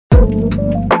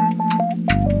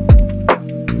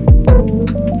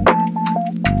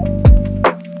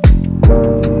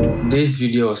This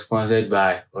video was sponsored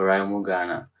by Oraimo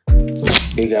Ghana.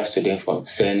 Big ups to them for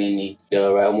sending me the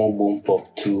Oraimo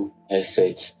BoomPop2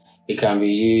 headset. It can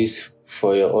be used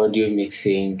for your audio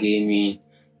mixing, gaming,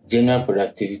 general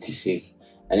productivity sake.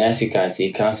 And as you can see,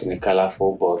 it comes in a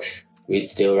colorful box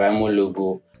with the Oraimo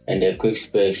logo and the quick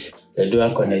specs, the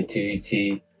dual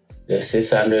connectivity, the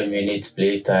 600 minutes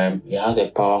playtime. It has a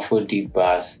powerful deep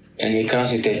bass, and it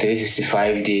comes with a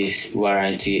 365 days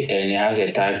warranty, and it has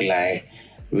a tagline,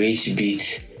 "Reach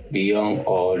beats beyond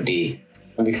all day."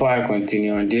 Before I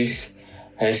continue, this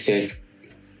headset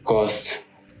costs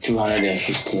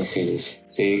 215 cedis.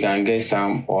 So you can get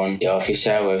some on the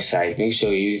official website. Make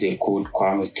sure you use the code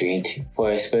Kwame20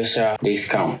 for a special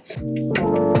discount.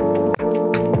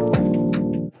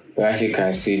 As you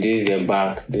can see, this is the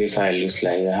back. This is how it looks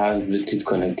like. It has Bluetooth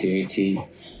connectivity,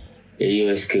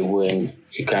 AUX cable, and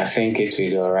you can sync it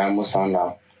with your Oraimo sound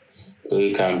app. So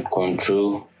you can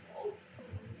control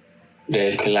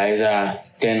the equalizer,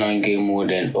 turn on game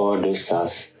mode, and all those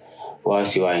stuff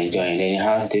whilst you are enjoying. Then it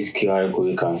has this QR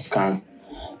code you can scan,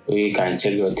 so you can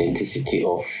check the authenticity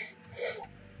of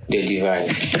the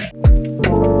device.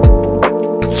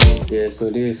 Yeah, so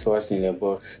this is what's in the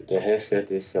box: the headset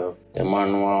itself, the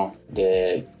manual,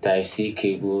 the Type-C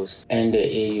cables, and the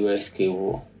AUX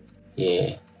cable.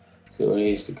 Yeah, so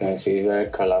as you can see, very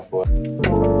colorful.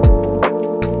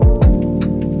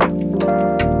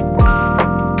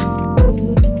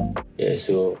 Yeah,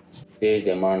 so this is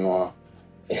the manual,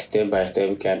 a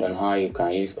step-by-step guide on how you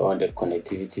can use all the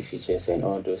connectivity features and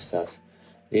all those stuff.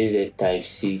 This is a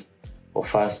Type-C for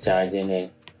fast charging,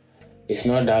 and it's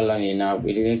not that long enough.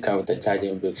 It didn't come with a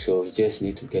charging brick, so you just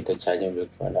need to get a charging brick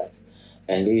for that.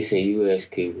 And this is a AUX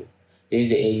cable. This is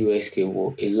the AUX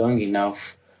cable. It's long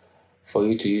enough for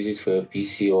you to use it for your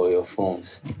PC or your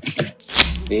phones.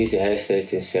 This is the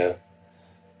headset itself.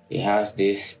 It has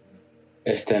this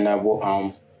extendable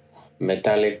arm,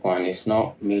 metallic one. It's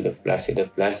not made of plastic. The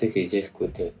plastic is just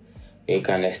coated. You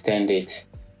can extend it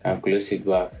and close it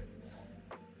back.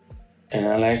 And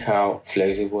I like how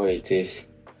flexible it is,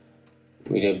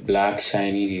 with a black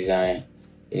shiny design.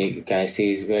 And you can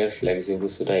see it's very flexible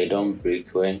so that it don't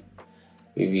break when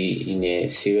maybe in a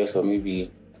serious or maybe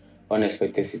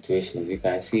unexpected situations. You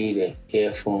can see the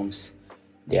earphones.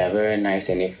 They are very nice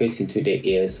and it fits into the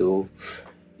ear, so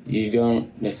you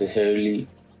don't necessarily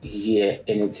hear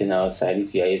anything outside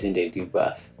if you are using the deep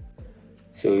bass.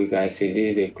 So you can see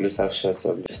this is a close-up shot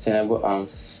of the extendable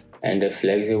arms and the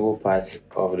flexible parts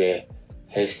of the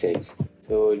headset.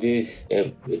 So this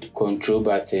is a control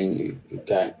button. You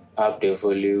can up the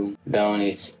volume, down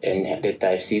it, and the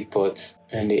Type-C ports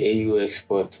and the AUX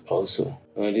port also.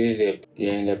 So this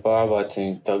is the power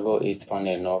button. Toggle it on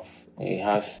and off. It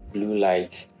has blue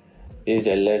light. This is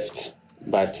the left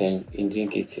button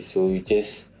indicator, so you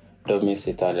just don't miss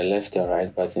it, or the left and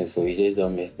right button, so you just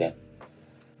don't miss them.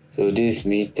 So this is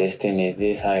me testing it.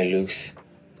 This is how it looks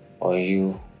on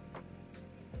you,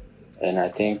 and I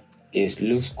think it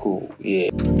looks cool. Yeah,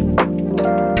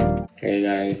 you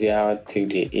can see how thick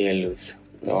the ear looks.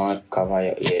 You want to cover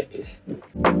your ear is.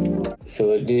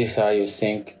 So this is how you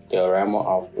sync the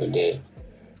Oraimo app with the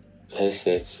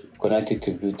headset. Connect it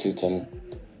to Bluetooth, and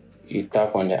you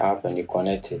tap on the app and you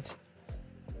connect it.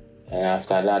 And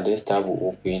after that, this tab will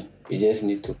open. You just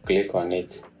need to click on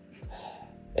it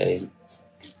and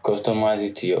customize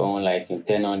it to your own liking.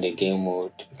 Turn on the game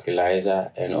mode, equalizer,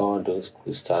 and all those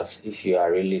cool stuff if you are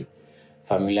really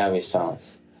familiar with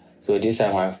sounds. So these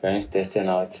are my friends testing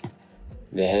out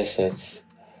the headsets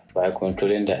by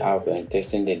controlling the app and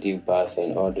testing the deep bass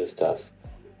and all those stuff.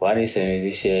 One is a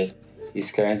musician. He's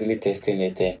currently testing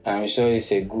it, and I'm sure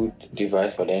it's a good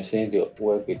device for them since they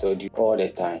work with audio all the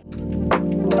time.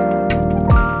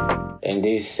 And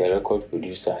this is a record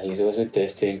producer. He's also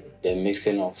testing the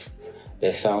mixing of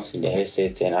the sounds in the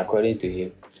headsets, and according to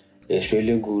him, it's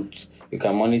really good. You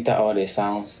can monitor all the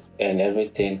sounds and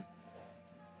everything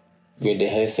with the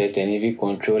headset, and even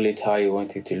control it how you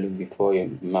want it to look before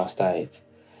you master it.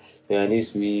 So this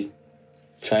is me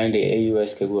trying the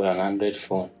AUX cable on an Android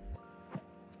phone,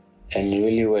 and it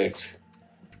really works.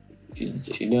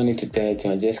 You don't need to turn it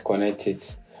on, just connect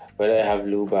it, whether you have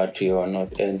low battery or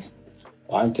not. And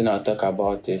one thing I'll talk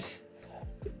about is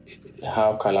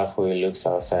how colorful it looks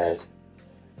outside.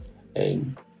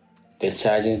 And the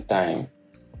charging time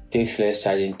takes less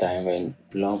charging time and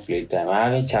long play time. I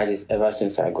haven't charged it ever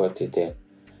since I got it, and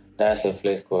that's a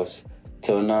flex, cause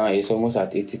till now it's almost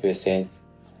at 80%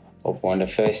 upon the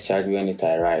first charge when it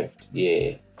arrived.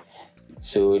 Yeah,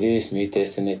 so this is me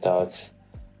testing it out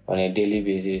on a daily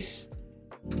basis.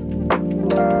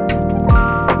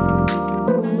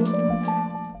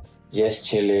 just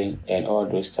chilling and all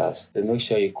those stuff. So make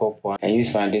sure you cop one and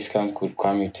use my discount code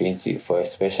Kwame20 for a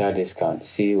special discount.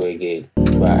 See you again.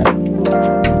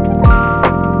 Bye.